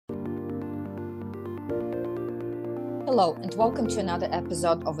Hello, and welcome to another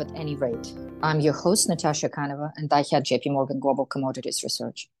episode of At Any Rate. I'm your host, Natasha Kanova, and I head JP Morgan Global Commodities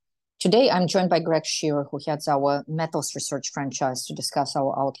Research. Today, I'm joined by Greg Shearer, who heads our metals research franchise, to discuss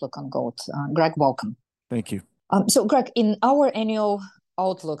our outlook on gold. Greg, welcome. Thank you. So, Greg, in our annual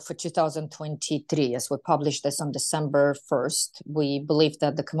outlook for 2023, as we published this on December 1st, we believe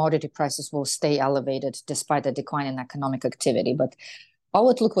that the commodity prices will stay elevated despite a decline in economic activity. But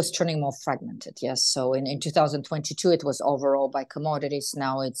our outlook was turning more fragmented, yes. So in 2022, it was overall by commodities.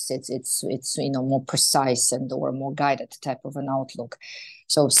 Now it's more precise and or more guided type of an outlook.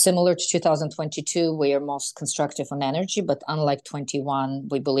 So similar to 2022, we are most constructive on energy, but unlike 21,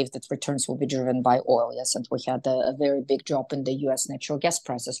 we believe that returns will be driven by oil, yes. And we had a very big drop in the U.S. natural gas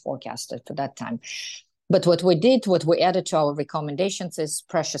prices forecasted for that time. But what we added to our recommendations is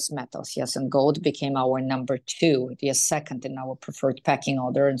precious metals, yes, and gold became our number two, yes, second in our preferred pecking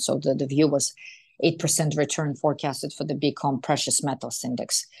order. And so the view was 8% return forecasted for the BCOM precious metals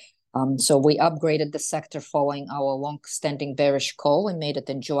index. So we upgraded the sector following our long-standing bearish call. We made it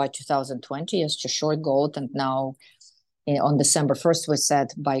in July 2020 as to short gold, and now on December 1st, we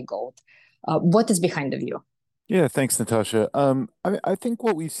said buy gold. What is behind the view? Yeah, thanks, Natasha. I think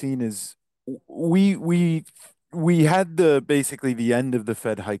what we've seen is we had basically the end of the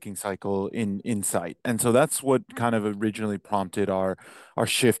Fed hiking cycle in sight, and so that's what kind of originally prompted our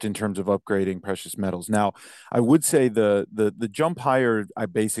shift in terms of upgrading precious metals. Now, I would say the jump higher, I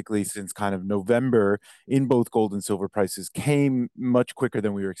basically since kind of November in both gold and silver prices came much quicker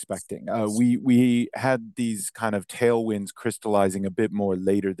than we were expecting. We had these kind of tailwinds crystallizing a bit more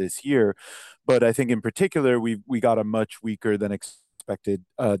later this year, but I think in particular we got a much weaker than expected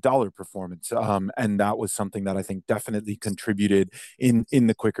dollar performance, and that was something that I think definitely contributed in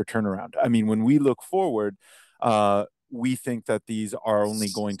the quicker turnaround. I mean, when we look forward, we think that these are only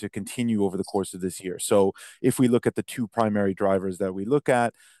going to continue over the course of this year. So if we look at the two primary drivers that we look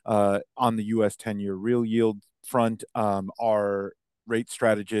at on the U.S. 10-year real yield front, our rate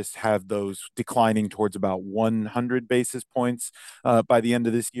strategists have those declining towards about 100 basis points by the end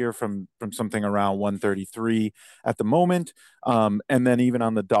of this year from something around 133 at the moment. And then even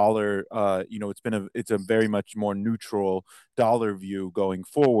on the dollar, it's a very much more neutral dollar view going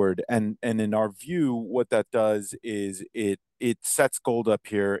forward. And in our view, what that does is it sets gold up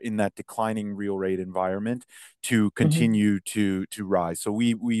here in that declining real rate environment to continue to rise. So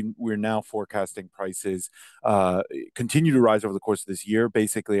we're now forecasting prices continue to rise over the course of this year,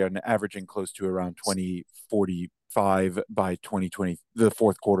 basically an averaging close to around 2045 by 2020, the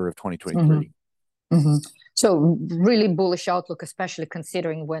fourth quarter of 2023. So really bullish outlook, especially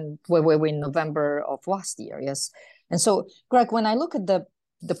considering where we were in November of last year, yes. And so, Greg, when I look at the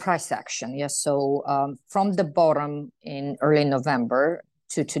price action, yes, so from the bottom in early November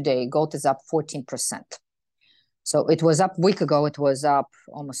to today, gold is up 14%. So it was up a week ago, it was up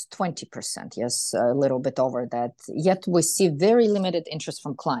almost 20%, yes, a little bit over that. Yet we see very limited interest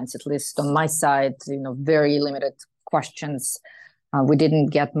from clients, at least on my side, very limited questions. We didn't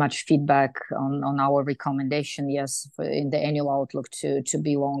get much feedback on our recommendation, yes, in the annual outlook to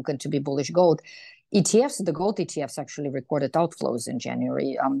be long and to be bullish gold. ETFs, the gold ETFs actually recorded outflows in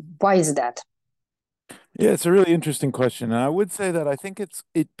January. Why is that? Yeah, it's a really interesting question. And I would say that I think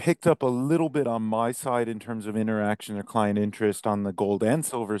it picked up a little bit on my side in terms of interaction or client interest on the gold and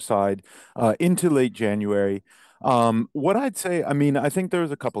silver side into late January. What I'd say, I mean, I think there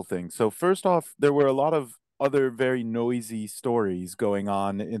was a couple things. So first off, there were a lot of other very noisy stories going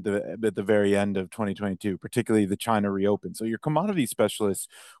on at the very end of 2022, particularly the China reopen. So your commodity specialists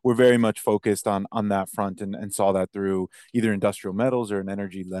were very much focused on that front and saw that through either industrial metals or an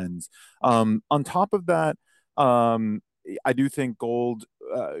energy lens. On top of that, I do think gold,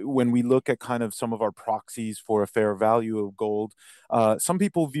 when we look at kind of some of our proxies for a fair value of gold, some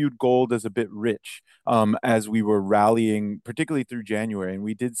people viewed gold as a bit rich as we were rallying, particularly through January. And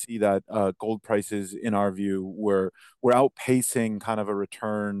we did see that gold prices, in our view, were outpacing kind of a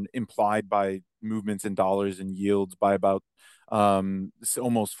return implied by movements in dollars and yields by about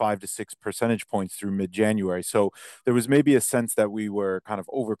almost 5 to 6 percentage points through mid-January. So there was maybe a sense that we were kind of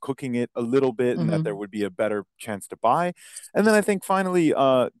overcooking it a little bit and that there would be a better chance to buy. And then I think finally,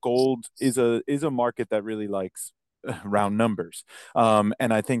 gold is a market that really likes round numbers. And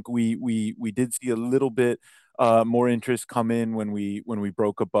I think we did see a little bit more interest come in when we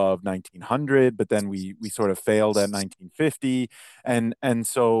broke above 1900, but then we sort of failed at 1950, and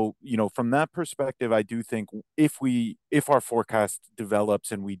so from that perspective, I do think if our forecast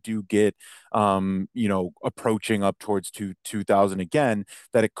develops and we do get approaching up towards 2000 again,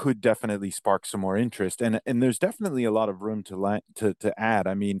 that it could definitely spark some more interest, and there's definitely a lot of room to add.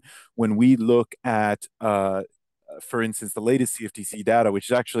 I mean, when we look at for instance, the latest CFTC data, which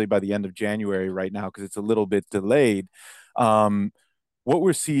is actually by the end of January right now because it's a little bit delayed. Um, what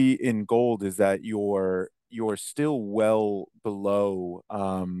we're seeing in gold is that you're still well below,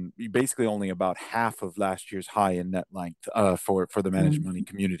 basically only about half of last year's high in net length for the managed money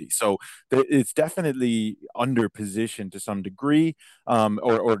community. So it's definitely under positioned to some degree,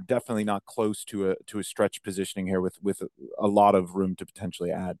 or definitely not close to a stretch positioning here with a lot of room to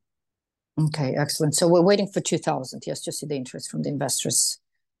potentially add. Okay, excellent. So we're waiting for 2000, yes, to see the interest from the investors.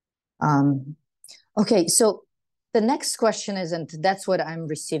 Okay, so the next question is, and that's what I'm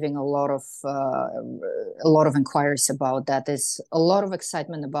receiving a lot of inquiries about. That is a lot of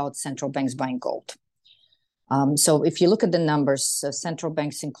excitement about central banks buying gold. So if you look at the numbers, central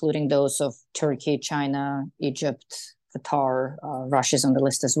banks, including those of Turkey, China, Egypt, Qatar, Russia's on the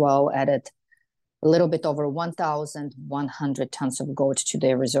list as well, added a little bit over 1,100 tons of gold to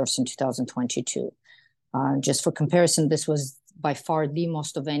their reserves in 2022. Just for comparison, this was by far the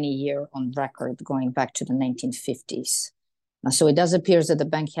most of any year on record going back to the 1950s. So it does appear that the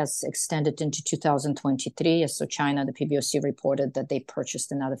bank has extended into 2023. So China, the PBOC reported that they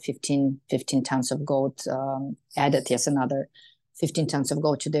purchased another 15 tons of gold, added, yes, another 15 tons of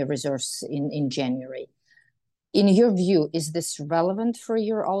gold to their reserves in January. In your view, is this relevant for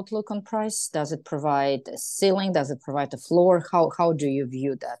your outlook on price? Does it provide a ceiling? Does it provide a floor? How do you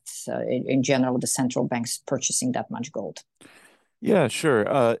view that in general, the central banks purchasing that much gold? Yeah,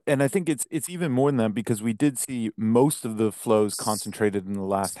 sure. And I think it's even more than that because we did see most of the flows concentrated in the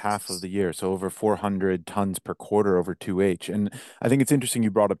last half of the year, so over 400 tons per quarter over 2H. And I think it's interesting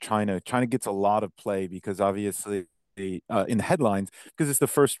you brought up China. China gets a lot of play because obviously in the headlines because it's the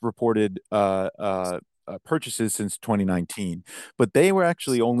first reported purchases since 2019, but they were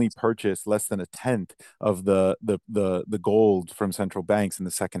actually only purchased less than a tenth of the gold from central banks in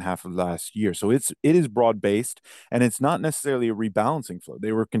the second half of last year. So it is broad based, and it's not necessarily a rebalancing flow.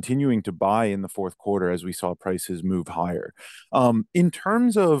 They were continuing to buy in the fourth quarter as we saw prices move higher. In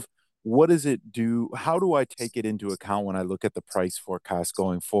terms of what does it do? How do I take it into account when I look at the price forecast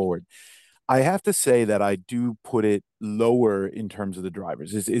going forward? I have to say that I do put it lower in terms of the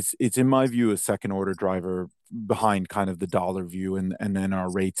drivers. It's in my view a second order driver behind kind of the dollar view and then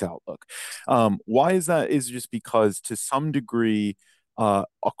our rates outlook. Why is that? Is just because to some degree,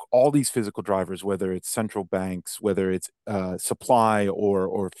 all these physical drivers, whether it's central banks, whether it's supply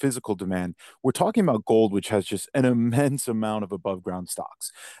or physical demand, we're talking about gold, which has just an immense amount of above ground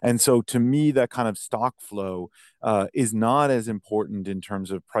stocks. And so to me, that kind of stock flow is not as important in terms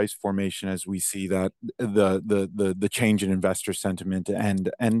of price formation as we see that the change in investor sentiment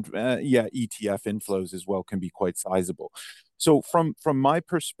and yeah, ETF inflows as well can be quite sizable. So from my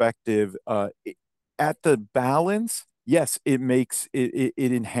perspective, at the balance, yes, it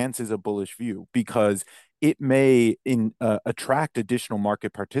enhances a bullish view because it may attract additional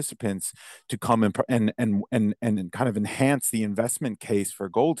market participants to come and kind of enhance the investment case for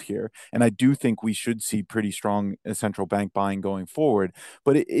gold here. And I do think we should see pretty strong central bank buying going forward.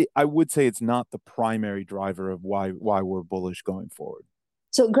 But I would say it's not the primary driver of why we're bullish going forward.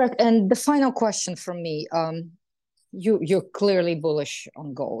 So, Greg, and the final question from me. You're clearly bullish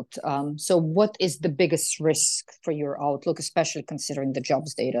on gold. So what is the biggest risk for your outlook, especially considering the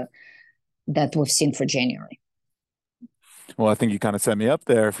jobs data that we've seen for January? Well, I think you kind of set me up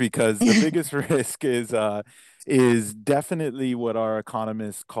there because the biggest risk is definitely what our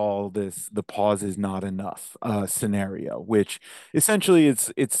economists call this the pause is not enough scenario, which essentially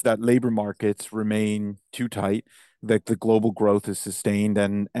it's that labor markets remain too tight, that the global growth is sustained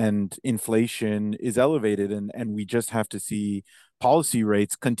and inflation is elevated, and we just have to see policy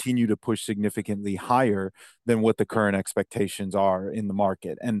rates continue to push significantly higher than what the current expectations are in the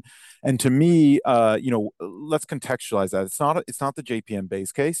market. And to me, let's contextualize that. It's not the JPM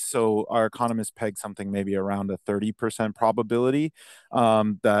base case. So our economists peg something maybe around a 30% probability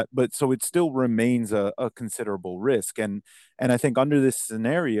but so it still remains a considerable risk. And I think under this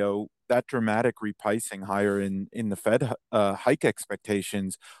scenario, that dramatic repricing higher in the Fed hike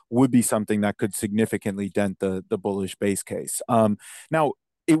expectations would be something that could significantly dent the bullish base case. Now,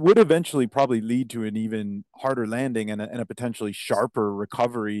 it would eventually probably lead to an even harder landing and a potentially sharper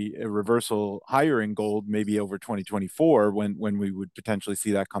recovery, a reversal higher in gold, maybe over 2024 when we would potentially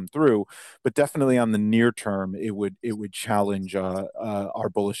see that come through. But definitely on the near term, it would challenge our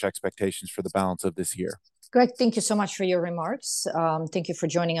bullish expectations for the balance of this year. Greg, thank you so much for your remarks. Thank you for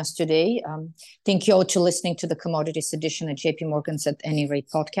joining us today. Thank you all to listening to the Commodities Edition at JP Morgan's At Any Rate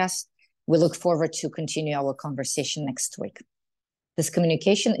podcast. We look forward to continue our conversation next week. This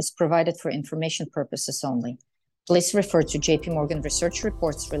communication is provided for information purposes only. Please refer to JP Morgan research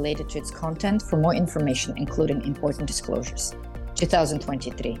reports related to its content for more information, including important disclosures.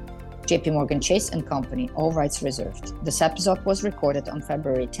 2023. JP Morgan Chase & Company, all rights reserved. This episode was recorded on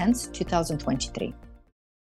February 10th, 2023.